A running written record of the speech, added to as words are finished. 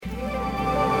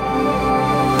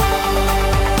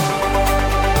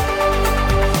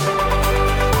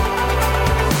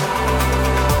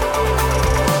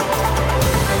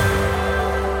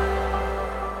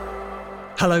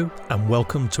Hello, and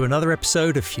welcome to another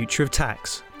episode of Future of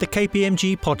Tax, the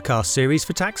KPMG podcast series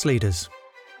for tax leaders.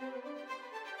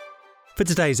 For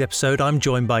today's episode, I'm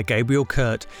joined by Gabriel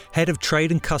Kurt, Head of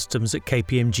Trade and Customs at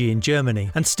KPMG in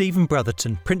Germany, and Stephen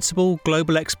Brotherton, Principal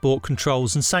Global Export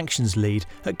Controls and Sanctions Lead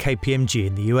at KPMG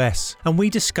in the US. And we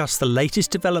discuss the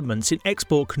latest developments in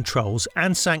export controls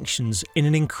and sanctions in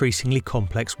an increasingly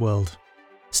complex world.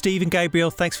 Steve and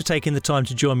Gabriel, thanks for taking the time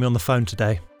to join me on the phone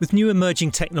today. With new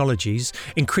emerging technologies,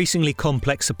 increasingly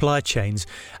complex supply chains,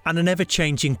 and an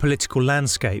ever-changing political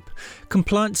landscape,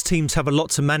 compliance teams have a lot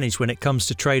to manage when it comes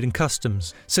to trade and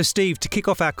customs. So Steve, to kick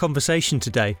off our conversation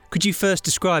today, could you first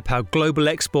describe how global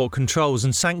export controls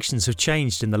and sanctions have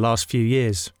changed in the last few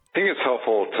years? I think it's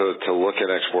helpful to look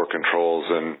at export controls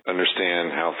and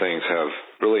understand how things have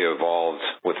really evolved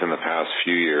within the past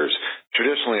few years.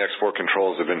 Traditionally, export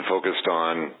controls have been focused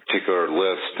on particular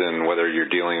lists and whether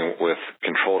you're dealing with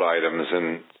controlled items,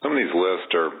 and some of these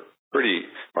lists are pretty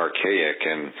archaic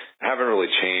and haven't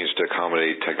really changed to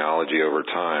accommodate technology over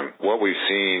time. What we've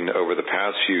seen over the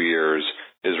past few years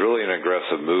is really an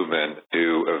aggressive movement to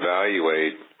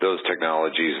evaluate those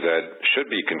technologies that should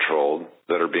be controlled,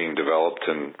 that are being developed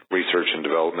in research and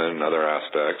development and other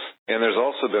aspects. And there's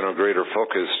also been a greater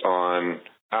focus on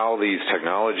how these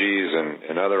technologies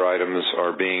and other items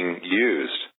are being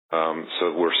used.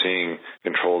 So we're seeing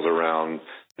controls around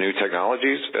new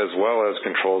technologies as well as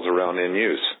controls around in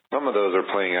use. Some of those are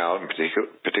playing out in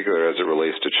particular as it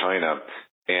relates to China.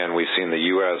 And we've seen the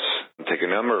U.S. take a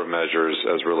number of measures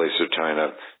as it relates to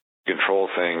China, control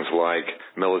things like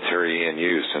military in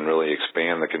use and really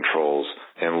expand the controls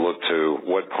and look to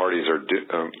what parties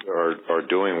are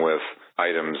doing with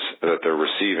items that they're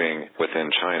receiving within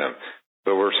China.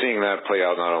 So we're seeing that play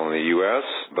out not only in the U.S.,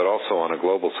 but also on a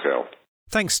global scale.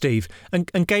 Thanks, Steve.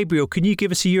 And Gabriel, can you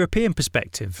give us a European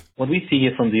perspective? What we see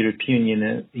here from the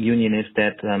European Union is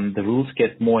that the rules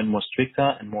get more and more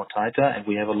stricter and more tighter, and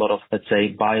we have a lot of, let's say,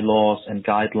 bylaws and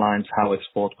guidelines how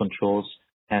export controls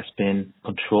has been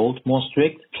controlled more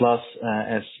strict. Plus,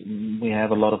 as we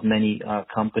have a lot of many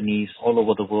companies all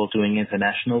over the world doing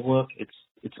international work,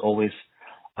 it's always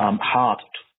hard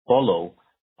to follow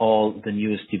all the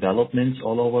newest developments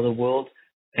all over the world.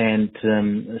 And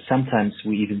sometimes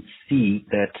we even see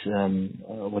that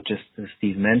what just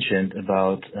Steve mentioned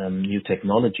about new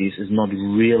technologies is not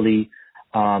really,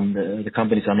 the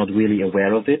companies are not really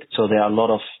aware of it. So there are a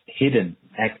lot of hidden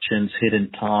actions,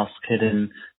 hidden tasks, hidden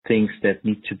things that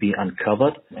need to be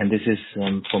uncovered. And this is,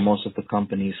 for most of the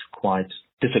companies, quite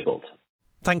difficult.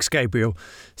 Thanks, Gabriel.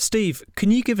 Steve,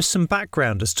 can you give us some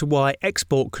background as to why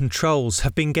export controls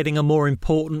have been getting a more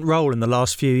important role in the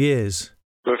last few years?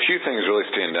 So a few things really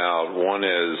stand out. One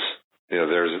is,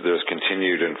 there's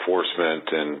continued enforcement,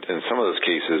 and some of those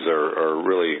cases are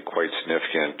really quite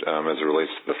significant as it relates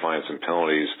to the fines and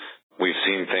penalties. We've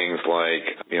seen things like,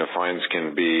 fines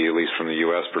can be, at least from the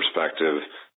U.S. perspective,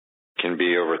 can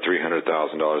be over $300,000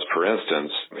 per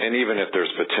instance. And even if there's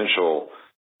potential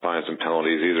fines and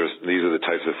penalties, these are the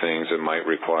types of things that might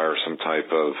require some type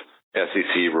of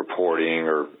SEC reporting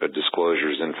or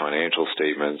disclosures in financial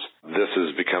statements. This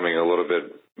is becoming a little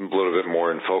bit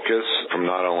more in focus from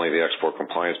not only the export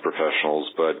compliance professionals,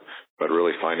 but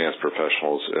really finance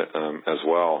professionals as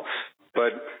well.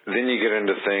 But then you get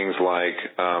into things like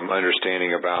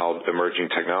understanding about emerging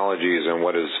technologies and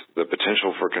what is the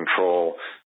potential for control,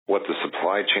 what the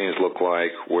supply chains look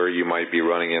like, where you might be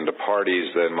running into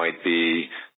parties that might be,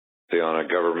 say, on a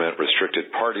government restricted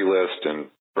party list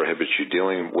and prohibits you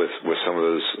dealing with some of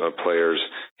those players.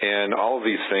 And all of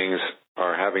these things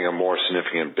are having a more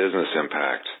significant business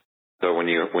impact. So when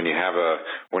you have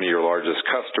one of your largest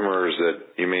customers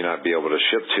that you may not be able to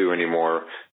ship to anymore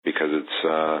because it's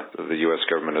the U.S.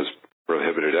 government has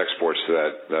prohibited exports to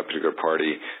that particular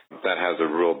party, that has a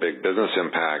real big business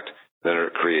impact. Then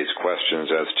it creates questions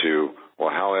as to,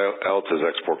 well, how else is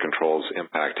export controls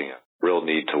impacting it? Real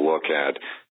need to look at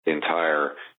the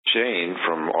entire chain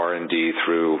from R&D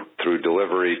through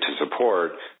delivery to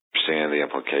support, understand the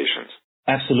implications.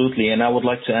 Absolutely. And I would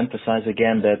like to emphasize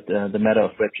again that the matter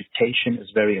of reputation is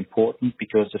very important,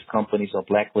 because if companies are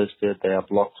blacklisted, they are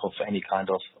blocked of any kind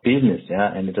of business.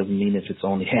 Yeah. And it doesn't mean if it's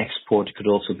only export, it could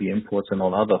also be imports and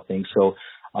all other things. So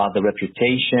the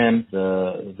reputation,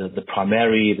 the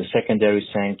primary, the secondary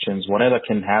sanctions, whatever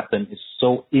can happen is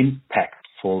so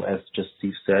impactful, as just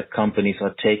Steve said. Companies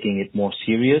are taking it more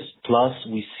serious. Plus,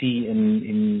 we see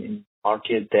in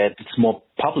market that it's more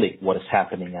public what is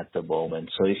happening at the moment.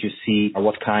 So if you see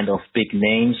what kind of big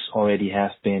names already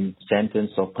have been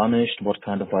sentenced or punished, what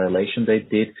kind of violation they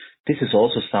did, this is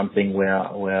also something where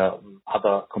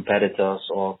other competitors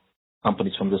or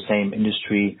companies from the same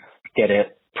industry get a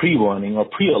pre-warning or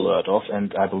pre-alert of.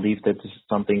 And I believe that this is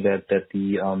something that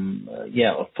the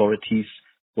authorities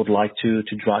would like to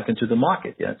drive into the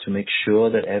market, to make sure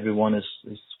that everyone is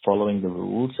following the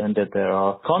rules and that there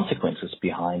are consequences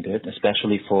behind it,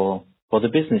 especially for the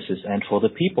businesses and for the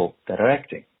people that are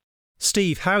acting.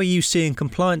 Steve, how are you seeing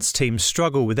compliance teams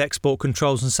struggle with export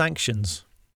controls and sanctions?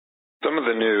 Some of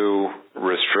the new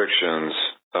restrictions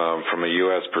from a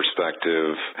U.S.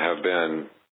 perspective have been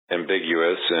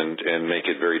ambiguous and make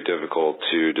it very difficult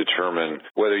to determine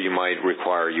whether you might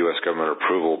require U.S. government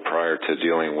approval prior to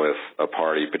dealing with a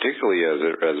party, particularly as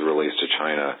it relates to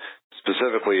China,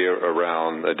 specifically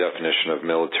around the definition of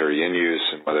military in use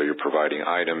and whether you're providing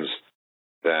items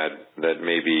that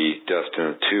may be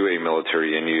destined to a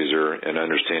military end user, and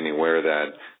understanding whether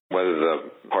the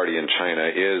party in China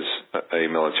is a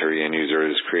military end user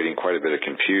is creating quite a bit of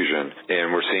confusion, and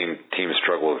we're seeing teams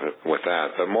struggle with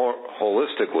that. But more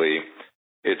holistically,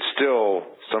 it's still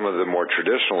some of the more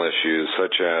traditional issues,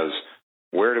 such as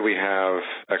where do we have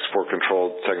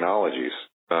export-controlled technologies?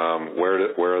 Where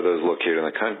are those located in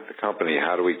the company?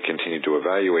 How do we continue to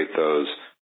evaluate those?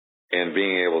 And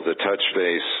being able to touch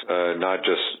base, not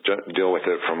just deal with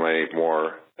it from a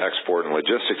more export and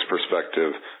logistics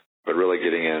perspective, but really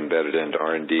getting embedded into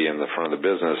R&D in the front of the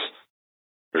business,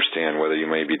 understand whether you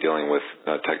may be dealing with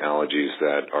technologies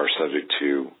that are subject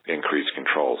to increased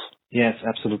controls. Yes,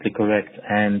 absolutely correct.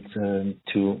 And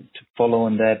to follow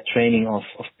on that, training of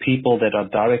people that are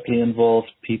directly involved,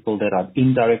 people that are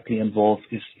indirectly involved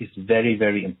is very,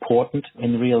 very important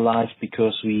in real life,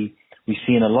 because we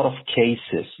see in a lot of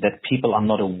cases that people are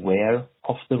not aware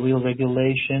of the real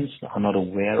regulations, are not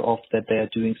aware of that they are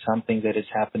doing something that is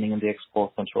happening in the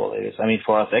export control areas. I mean,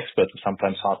 for us experts, it's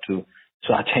sometimes hard to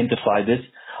identify this,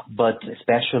 but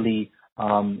especially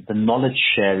the knowledge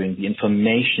sharing, the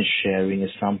information sharing is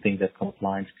something that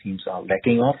compliance teams are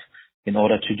lacking of in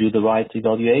order to do the right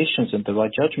evaluations and the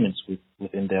right judgments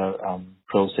within their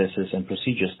processes and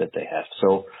procedures that they have.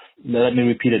 So let me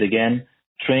repeat it again.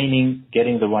 Training,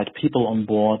 getting the right people on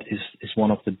board is one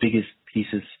of the biggest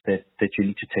pieces that you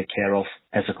need to take care of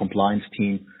as a compliance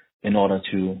team in order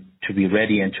to be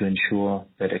ready and to ensure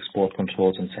that export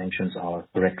controls and sanctions are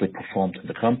correctly performed in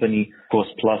the company. Of course,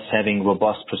 plus having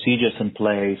robust procedures in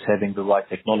place, having the right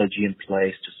technology in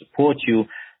place to support you.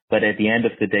 But at the end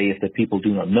of the day, if the people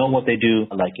do not know what they do,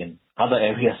 like in other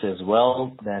areas as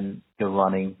well, then you're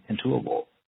running into a wall.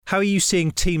 How are you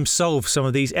seeing teams solve some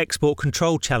of these export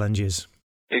control challenges?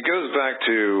 It goes back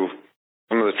to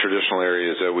some of the traditional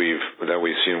areas that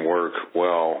we've seen work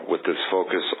well, with this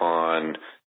focus on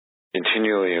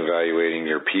continually evaluating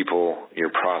your people, your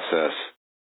process,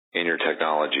 and your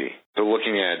technology. So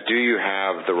looking at, do you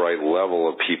have the right level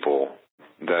of people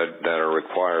that are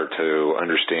required to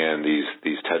understand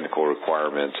these technical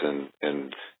requirements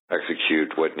and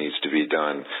execute what needs to be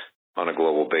done on a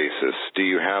global basis? Do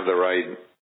you have the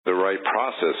right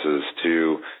processes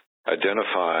to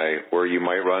identify where you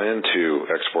might run into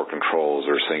export controls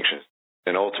or sanctions?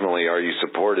 And ultimately, are you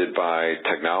supported by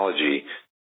technology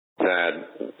that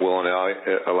will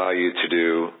allow you to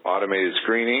do automated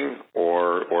screening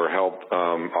or help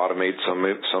automate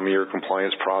some of your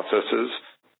compliance processes?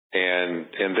 And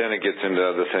then it gets into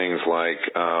other things like,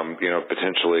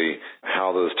 potentially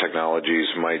how those technologies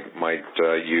might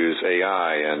use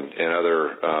AI and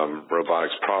other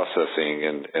robotics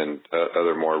processing and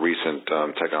other more recent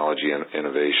technology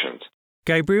innovations.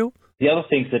 Gabriel? The other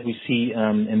things that we see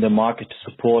in the market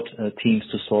to support teams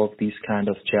to solve these kind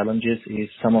of challenges is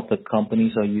some of the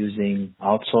companies are using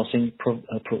outsourcing,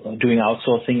 doing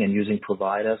outsourcing and using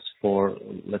providers for,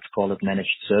 let's call it, managed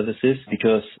services.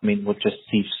 Because, what just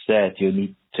Steve said, you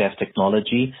need to have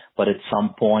technology, but at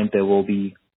some point there will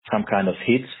be some kind of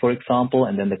hits, for example,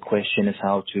 and then the question is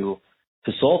how to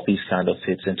solve these kind of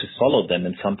hits and to follow them.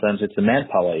 And sometimes it's a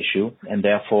manpower issue, and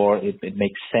therefore it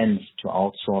makes sense to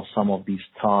outsource some of these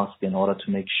tasks in order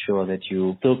to make sure that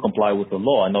you still comply with the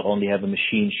law and not only have a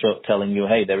machine telling you,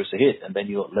 hey, there is a hit, and then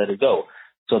you let it go.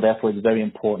 So therefore it's very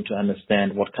important to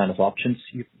understand what kind of options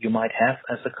you might have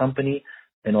as a company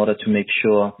in order to make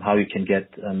sure how you can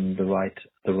get the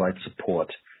right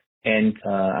support. And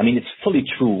it's fully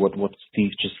true what Steve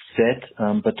just said,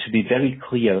 but to be very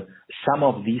clear, some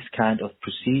of these kind of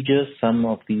procedures, some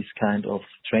of these kind of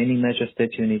training measures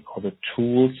that you need, or the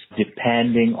tools,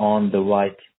 depending on the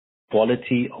right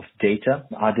quality of data,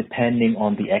 are depending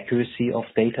on the accuracy of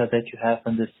data that you have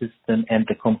in the system and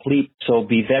the complete. So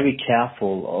be very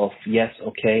careful of, yes,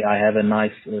 okay, I have a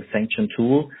nice sanction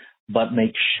tool, but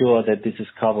make sure that this is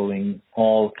covering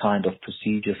all kind of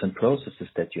procedures and processes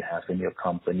that you have in your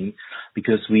company,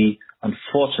 because we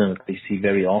unfortunately see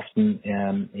very often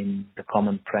in the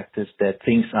common practice that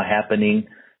things are happening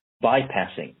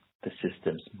bypassing the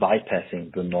systems,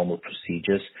 bypassing the normal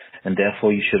procedures, and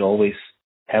therefore you should always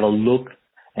have a look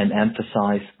and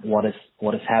emphasize what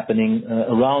is happening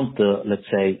around the, let's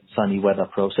say, sunny weather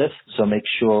process. So make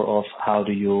sure of how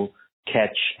do you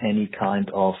catch any kind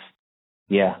of,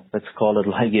 let's call it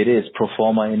like it is, pro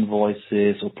forma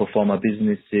invoices or pro forma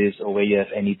businesses, or where you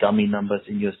have any dummy numbers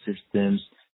in your systems,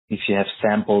 if you have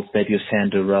samples that you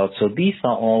send around. So these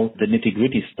are all the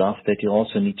nitty-gritty stuff that you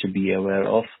also need to be aware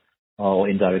of, or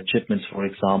indirect shipments, for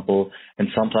example. And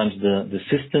sometimes the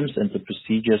systems and the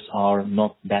procedures are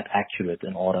not that accurate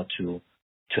in order to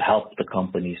help the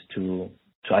companies to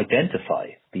identify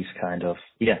these kind of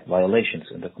violations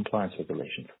in the compliance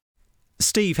regulations.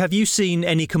 Steve, have you seen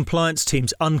any compliance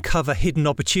teams uncover hidden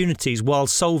opportunities while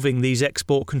solving these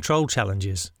export control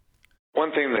challenges?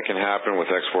 One thing that can happen with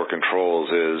export controls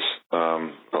is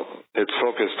it's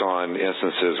focused on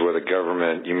instances where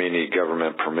you may need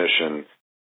government permission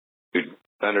to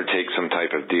undertake some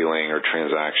type of dealing or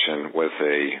transaction with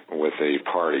a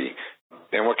party.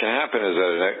 And what can happen is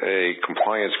that a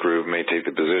compliance group may take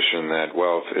the position that,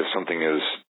 well, if something is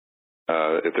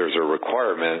if there's a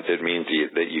requirement, it means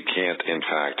that you can't, in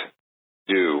fact,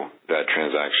 do that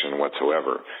transaction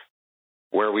whatsoever.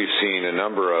 Where we've seen a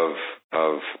number of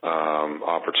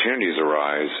opportunities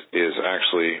arise is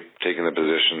actually taking the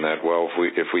position that, well,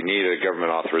 if we need a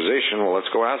government authorization, well,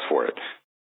 let's go ask for it.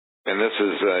 And this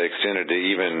is extended to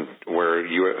even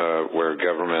where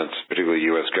governments, particularly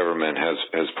U.S. government,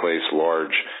 has placed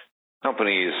large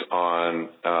companies on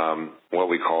what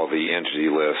we call the entity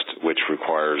list, which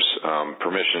requires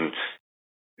permission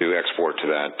to export to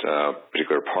that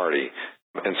particular party.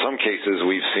 In some cases,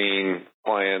 we've seen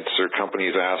clients or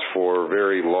companies ask for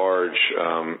very large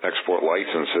export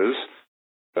licenses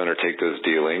to undertake those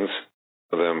dealings,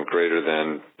 of them greater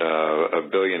than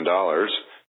 $1 billion,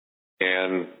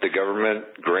 and the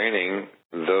government granting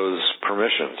those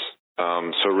permissions.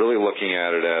 So really looking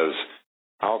at it as,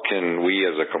 how can we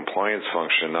as a compliance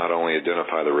function not only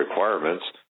identify the requirements,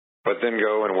 but then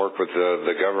go and work with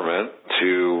the government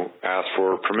to ask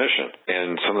for permission.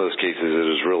 And some of those cases, it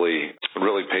has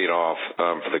really paid off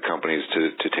for the companies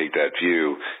to take that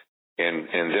view.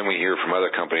 And then we hear from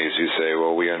other companies who say,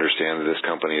 well, we understand that this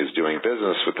company is doing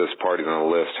business with this party on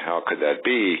the list. How could that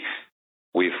be?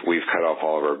 We've cut off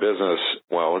all of our business.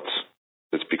 Well,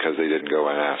 it's because they didn't go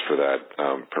and ask for that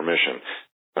permission.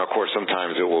 Now, of course,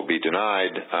 sometimes it will be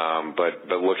denied, but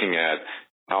looking at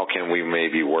how can we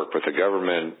maybe work with the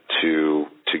government to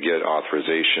get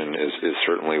authorization is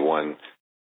certainly one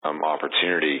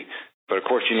opportunity. But of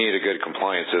course, you need a good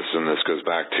compliance system. This goes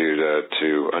back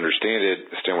to understand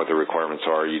it, understand what the requirements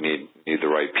are. You need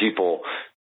the right people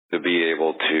to be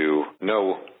able to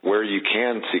know where you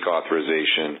can seek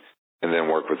authorization, and then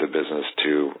work with the business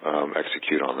to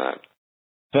execute on that.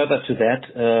 Further to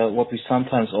that, what we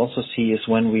sometimes also see is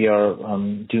when we are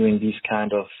doing these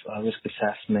kind of risk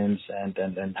assessments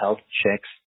and health checks,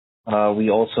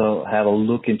 we also have a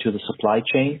look into the supply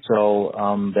chain. So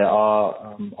there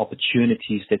are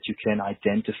opportunities that you can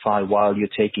identify while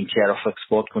you're taking care of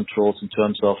export controls in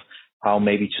terms of how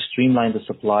maybe to streamline the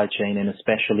supply chain, and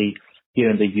especially here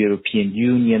in the European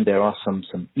Union, there are some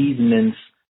easements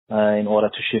in order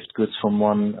to shift goods from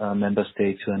one member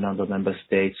state to another member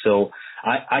state. So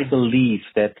I believe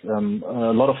that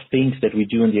a lot of things that we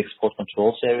do in the export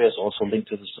controls area is also linked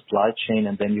to the supply chain,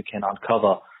 and then you can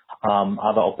uncover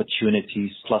other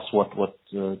opportunities, plus what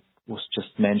was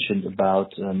just mentioned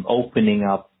about opening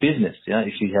up business,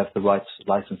 if you have the right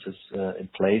licenses in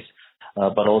place,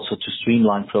 but also to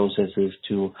streamline processes,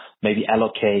 to maybe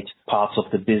allocate parts of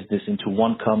the business into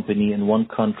one company in one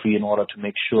country in order to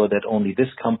make sure that only this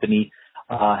company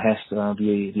has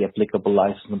the applicable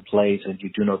license in place, and you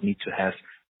do not need to have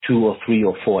 2 or 3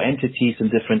 or 4 entities in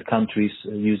different countries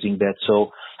using that.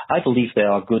 So I believe there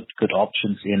are good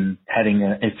options in having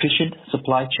an efficient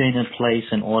supply chain in place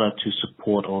in order to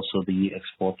support also the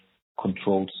export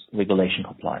controls regulation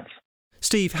compliance.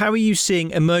 Steve, how are you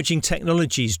seeing emerging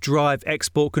technologies drive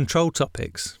export control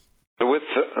topics? With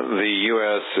the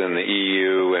U.S. and the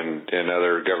EU and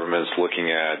other governments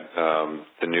looking at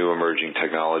the new emerging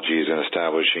technologies and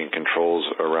establishing controls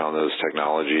around those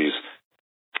technologies,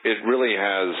 it really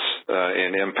has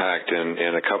an impact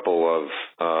in a couple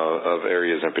of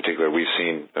areas in particular. We've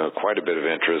seen quite a bit of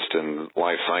interest in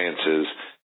life sciences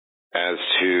as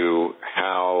to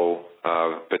how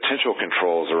potential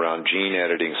controls around gene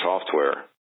editing software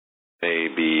may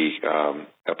be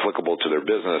applicable to their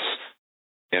business,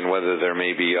 and whether there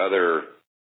may be other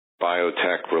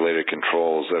biotech-related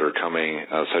controls that are coming,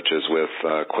 such as with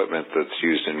equipment that's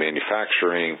used in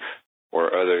manufacturing or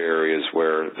other areas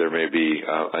where there may be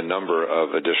a number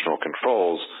of additional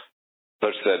controls,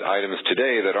 such that items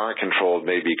today that aren't controlled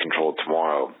may be controlled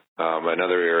tomorrow.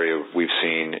 Another area we've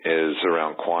seen is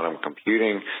around quantum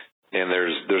computing, and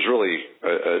there's really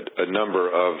a number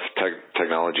of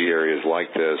technology areas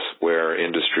like this where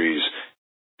industries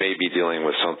may be dealing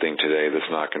with something today that's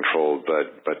not controlled,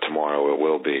 but tomorrow it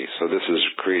will be. So this is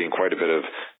creating quite a bit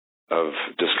of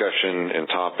discussion and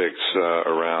topics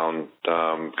around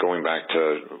going back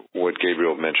to what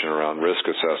Gabriel mentioned around risk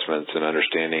assessments and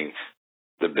understanding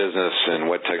the business and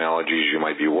what technologies you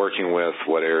might be working with,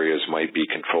 what areas might be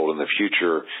controlled in the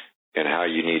future, and how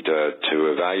you need to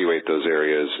evaluate those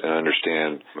areas and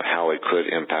understand how it could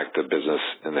impact the business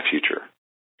in the future.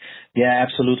 Yeah,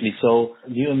 absolutely. So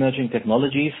new emerging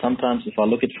technologies, sometimes if I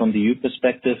look at it from the EU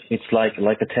perspective, it's like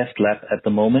a test lab at the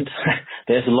moment.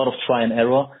 There's a lot of try and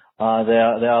error.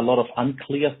 There are a lot of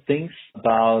unclear things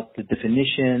about the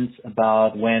definitions,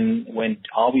 about when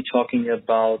are we talking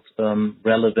about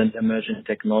relevant emerging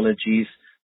technologies.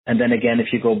 And then again,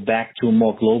 if you go back to a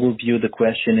more global view, the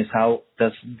question is how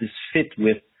does this fit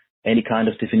with any kind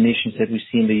of definitions that we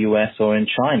see in the US or in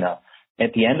China?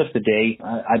 At the end of the day,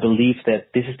 I believe that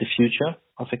this is the future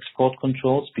of export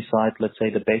controls, besides, let's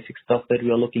say, the basic stuff that we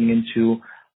are looking into,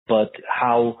 but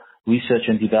how research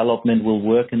and development will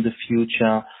work in the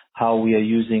future, how we are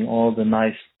using all the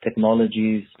nice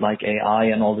technologies like AI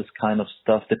and all this kind of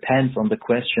stuff depends on the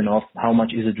question of how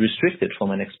much is it restricted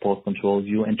from an export control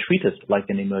view and treated like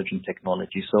an emerging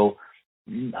technology. So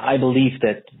I believe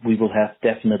that we will have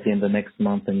definitely in the next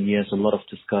month and years a lot of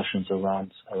discussions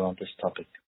around this topic.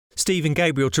 Steve and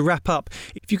Gabriel, to wrap up,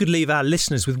 if you could leave our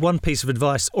listeners with one piece of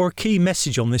advice or a key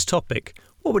message on this topic,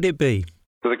 what would it be?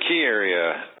 So the key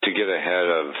area to get ahead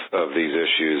of these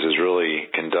issues is really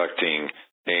conducting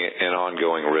an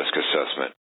ongoing risk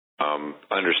assessment,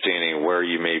 understanding where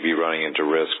you may be running into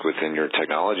risk within your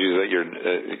technologies that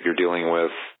you're dealing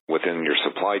with, within your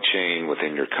supply chain,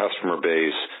 within your customer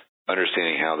base,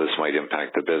 understanding how this might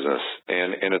impact the business.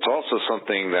 And it's also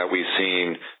something that we've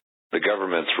seen the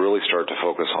governments really start to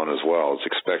focus on as well. It's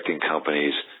expecting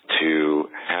companies to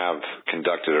have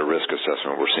conducted a risk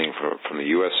assessment. We're seeing from the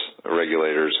U.S.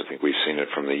 regulators. I think we've seen it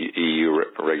from the EU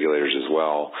regulators as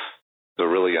well. So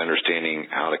really understanding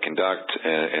how to conduct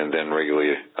and then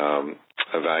regularly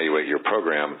evaluate your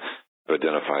program to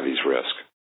identify these risks.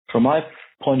 From my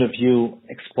point of view,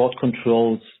 export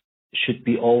controls should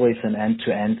be always an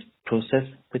end-to-end process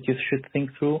that you should think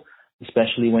through.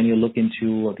 Especially when you look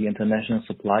into the international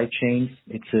supply chains.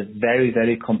 It's a very,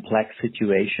 very complex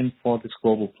situation for these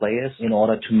global players in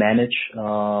order to manage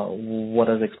what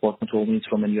does export control means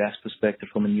from a US perspective,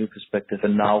 from a new perspective,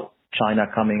 and now China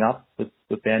coming up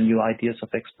with their new ideas of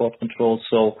export control.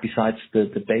 So besides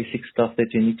the basic stuff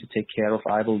that you need to take care of,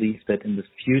 I believe that in the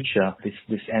future,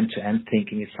 this end-to-end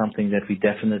thinking is something that we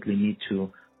definitely need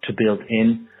to build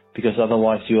in, because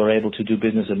otherwise you are able to do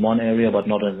business in one area but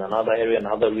not in another area,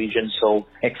 another region. So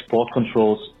export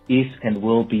controls is and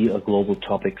will be a global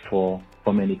topic for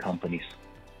many companies.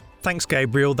 Thanks,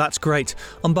 Gabriel. That's great.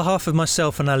 On behalf of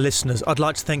myself and our listeners, I'd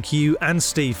like to thank you and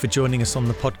Steve for joining us on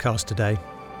the podcast today.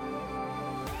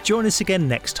 Join us again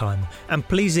next time, and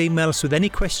please email us with any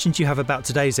questions you have about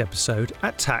today's episode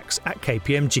at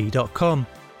tax@kpmg.com.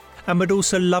 And we'd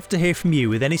also love to hear from you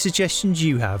with any suggestions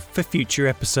you have for future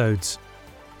episodes.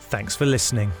 Thanks for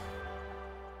listening.